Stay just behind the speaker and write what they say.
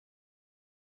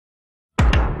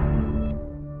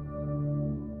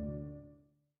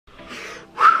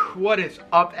What is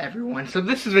up, everyone? So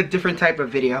this is a different type of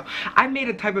video. I made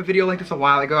a type of video like this a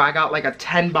while ago. I got like a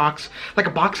box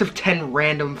of 10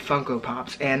 random Funko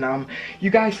Pops, and you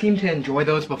guys seemed to enjoy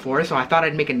those before, so I thought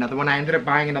I'd make another one. I ended up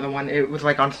buying another one. It was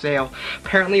like on sale.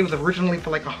 Apparently it was originally for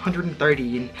like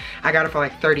 130 and I got it for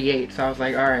like 38, so I was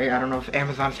like, alright, I don't know if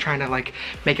Amazon's trying to like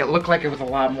make it look like it was a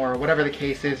lot more or whatever the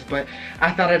case is, but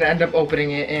I thought I'd end up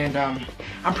opening it, and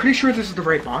I'm pretty sure this is the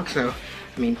right box, so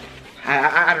I mean,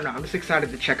 I don't know, I'm just excited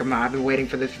to check them out. I've been waiting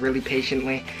for this really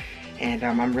patiently, and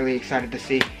I'm really excited to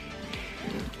see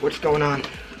what's going on.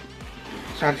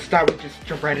 So I just thought we'd just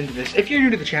jump right into this. If you're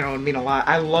new to the channel, it would mean a lot.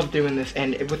 I love doing this,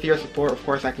 and with your support, of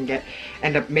course, I can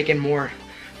end up making more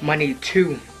money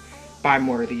to buy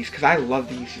more of these, because I love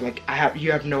these. Like,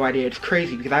 you have no idea. It's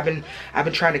crazy, because I've been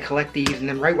trying to collect these, and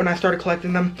then right when I started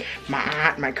collecting them, my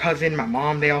aunt, my cousin, my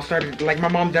mom, they all started, like, my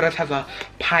mom deadass has a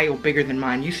pile bigger than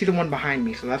mine. You see the one behind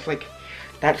me, so that's like,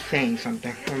 that's saying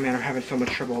something. Oh man, I'm having so much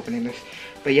trouble opening this.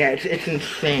 But yeah, it's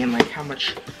insane, like, how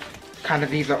much kind of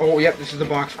these are. Oh yep, this is the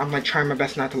box. I'm like trying my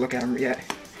best not to look at them yet,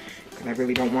 because I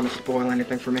really don't want to spoil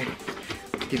anything for me.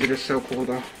 These are just so cool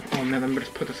though. Oh man, I'm gonna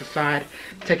just put this aside.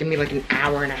 It's taking me like an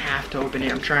hour and a half to open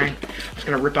it. I'm just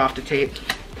gonna rip off the tape.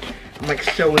 I'm like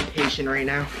so impatient right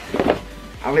now.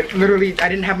 I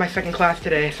didn't have my second class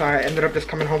today, so I ended up just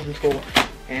coming home from school.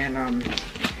 And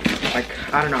like,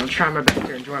 I don't know, I'm trying my best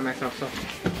to enjoy myself, so.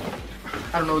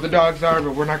 I don't know where the dogs are,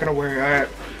 but we're not gonna worry, alright?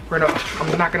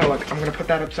 I'm not gonna look. I'm gonna put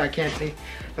that up so I can't see.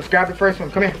 Let's grab the first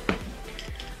one, come here.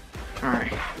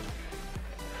 Alright.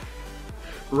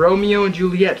 Romeo and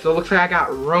Juliet. So it looks like I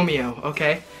got Romeo,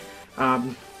 okay?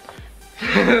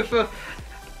 So,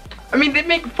 I mean, they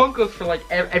make Funkos for like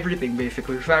everything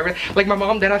basically. So like my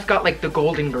mom then got like the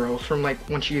Golden Girls from like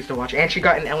when she used to watch, and she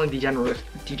got an Ellen DeGeneres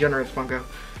Funko.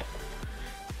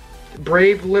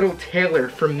 Brave Little Tailor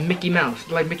from Mickey Mouse.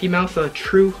 Like Mickey Mouse, the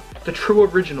true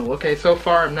original. Okay, so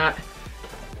far I'm not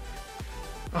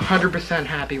 100%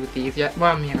 happy with these yet.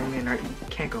 Well, I mean, you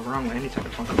can't go wrong with any type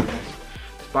of Funko like this.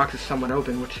 Box is somewhat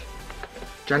open, which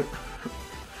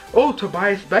oh,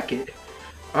 Tobias Beckett.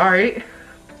 Alright,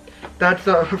 that's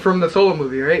from the Solo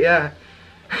movie, right? Yeah.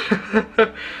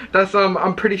 That's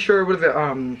I'm pretty sure, what is it,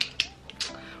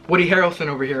 Woody Harrelson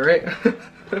over here,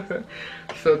 right?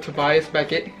 So Tobias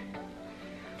Beckett.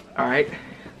 Alright,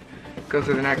 go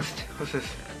to the next. What's this?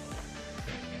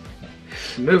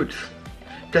 Smooth.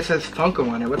 That says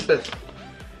Funko on it. What's this?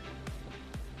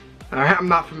 Alright, I'm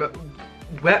not familiar.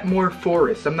 Wetmore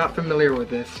Forest. I'm not familiar with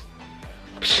this.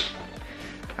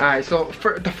 Alright, so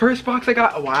for the first box I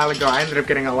got a while ago, I ended up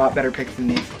getting a lot better picks than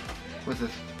these. What's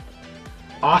this?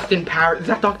 Austin Powers. Is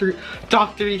that Dr.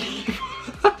 Evil?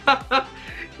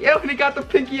 Yo, and he got the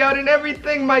pinky out and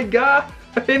everything, my god.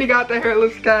 And he got the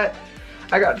hairless cat.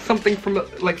 I got something from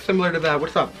like similar to that.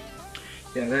 What's up?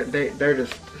 Yeah, they're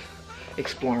just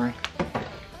exploring.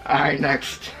 Alright,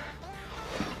 next.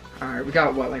 Alright, we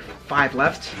got what, like 5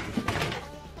 left?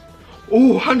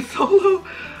 Oh, Han Solo!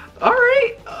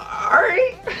 Alright,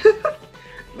 alright.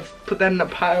 Let's put that in a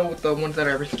pile with the ones that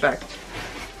I respect.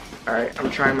 Alright, I'm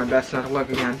trying my best not to look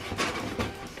again.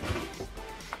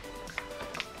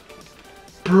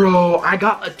 Bro, I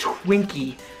got a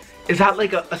Twinkie. Is that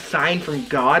like a sign from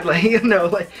God? Like, you know,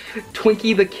 like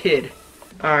Twinkie the Kid.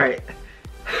 Alright.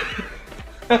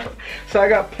 So I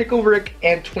got Pickle Rick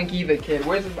and Twinkie the Kid.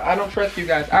 Where's this? I don't trust you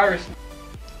guys. Iris.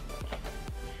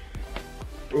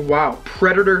 Wow,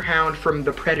 Predator Hound from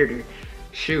the Predator.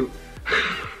 Shoot.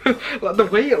 The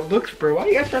way it looks, bro. Why are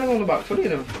you guys trying to go in the box? What are you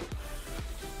doing?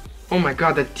 Oh my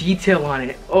god, the detail on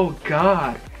it. Oh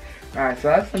god. Alright, so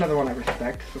that's another one I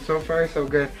respect. So far, so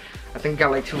good. I think I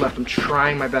got like 2 left. I'm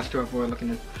trying my best to avoid looking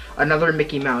at another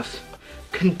Mickey Mouse.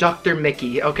 Conductor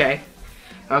Mickey. Okay.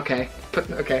 Okay.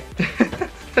 Okay.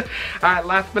 Alright,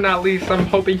 last but not least, I'm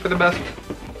hoping for the best.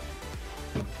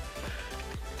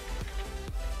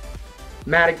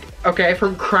 Okay,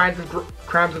 from Crimes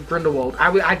of Grindelwald.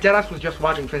 I deadass was just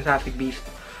watching Fantastic Beasts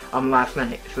last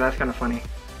night, so that's kind of funny.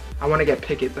 I want to get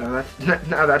Pickett though.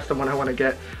 That's the one I want to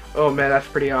get. Oh man, that's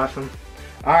pretty awesome.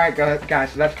 Alright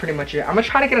guys, so that's pretty much it. I'm gonna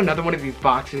try to get another one of these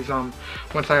boxes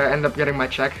once I end up getting my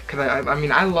check, because I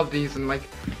mean I love these, and like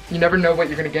you never know what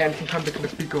you're gonna get, and sometimes it can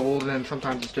just be gold, and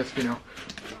sometimes it's just, you know,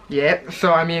 yeah.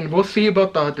 So I mean, we'll see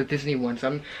about the Disney ones.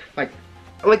 I'm like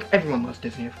everyone loves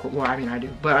Disney, of course. Well, I mean I do,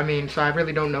 but I mean, so I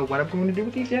really don't know what I'm going to do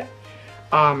with these yet.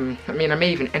 I mean, I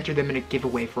may even enter them in a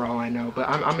giveaway for all I know, but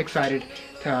I'm excited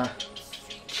to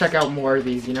check out more of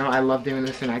these, you know. I love doing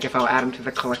this, and I guess I'll add them to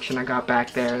the collection I got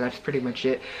back there. That's pretty much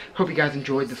it. Hope you guys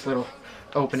enjoyed this little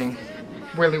opening.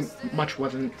 Really much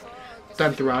wasn't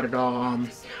done throughout it all.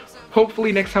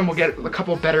 hopefully next time we'll get a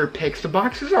couple better picks. The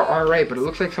boxes are alright, but it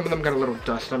looks like some of them got a little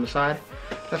dust on the side.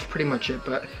 That's pretty much it.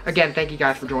 But again, thank you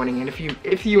guys for joining in.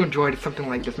 If you enjoyed something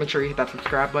like this, make sure you hit that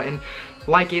subscribe button,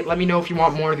 like it. Let me know if you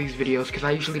want more of these videos, because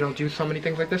I usually don't do so many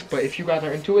things like this. But if you guys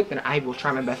are into it, then I will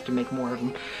try my best to make more of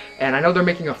them. And I know they're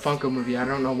making a Funko movie. I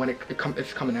don't know when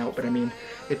it's coming out, but I mean,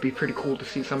 it'd be pretty cool to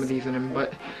see some of these in them.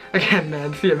 But again,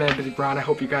 man, see ya, man, Busy Brown. I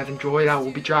hope you guys enjoyed. I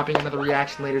will be dropping another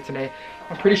reaction later today.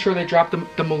 I'm pretty sure they dropped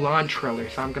the Mulan trailer,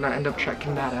 so I'm gonna end up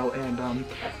checking that out and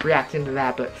reacting to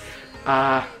that. But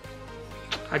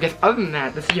I guess other than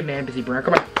that, this is your man, Busy Brown.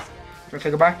 Come on, wanna say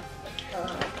goodbye?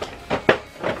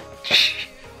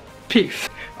 Peace.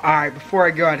 Alright, before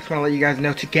I go, I just want to let you guys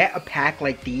know, to get a pack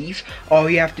like these, all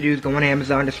you have to do is go on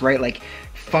Amazon, just write like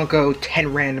Funko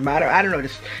 10 random. I don't know,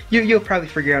 just you'll probably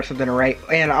figure out something to write,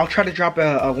 and I'll try to drop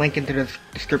a link into the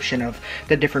description of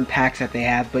the different packs that they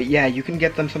have. But yeah, you can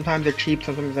get them. Sometimes they're cheap,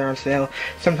 sometimes they're on sale,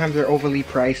 sometimes they're overly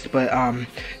priced, but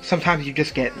sometimes you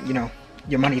just get, you know,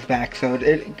 your money's back. So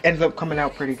it ends up coming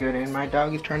out pretty good, and my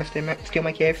dog is trying to steal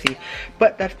my KFC,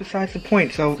 but that's besides the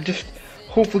point. So just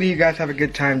hopefully you guys have a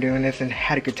good time doing this and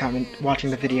had a good time watching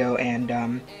the video,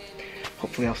 and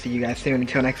hopefully I'll see you guys soon.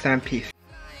 Until next time, peace.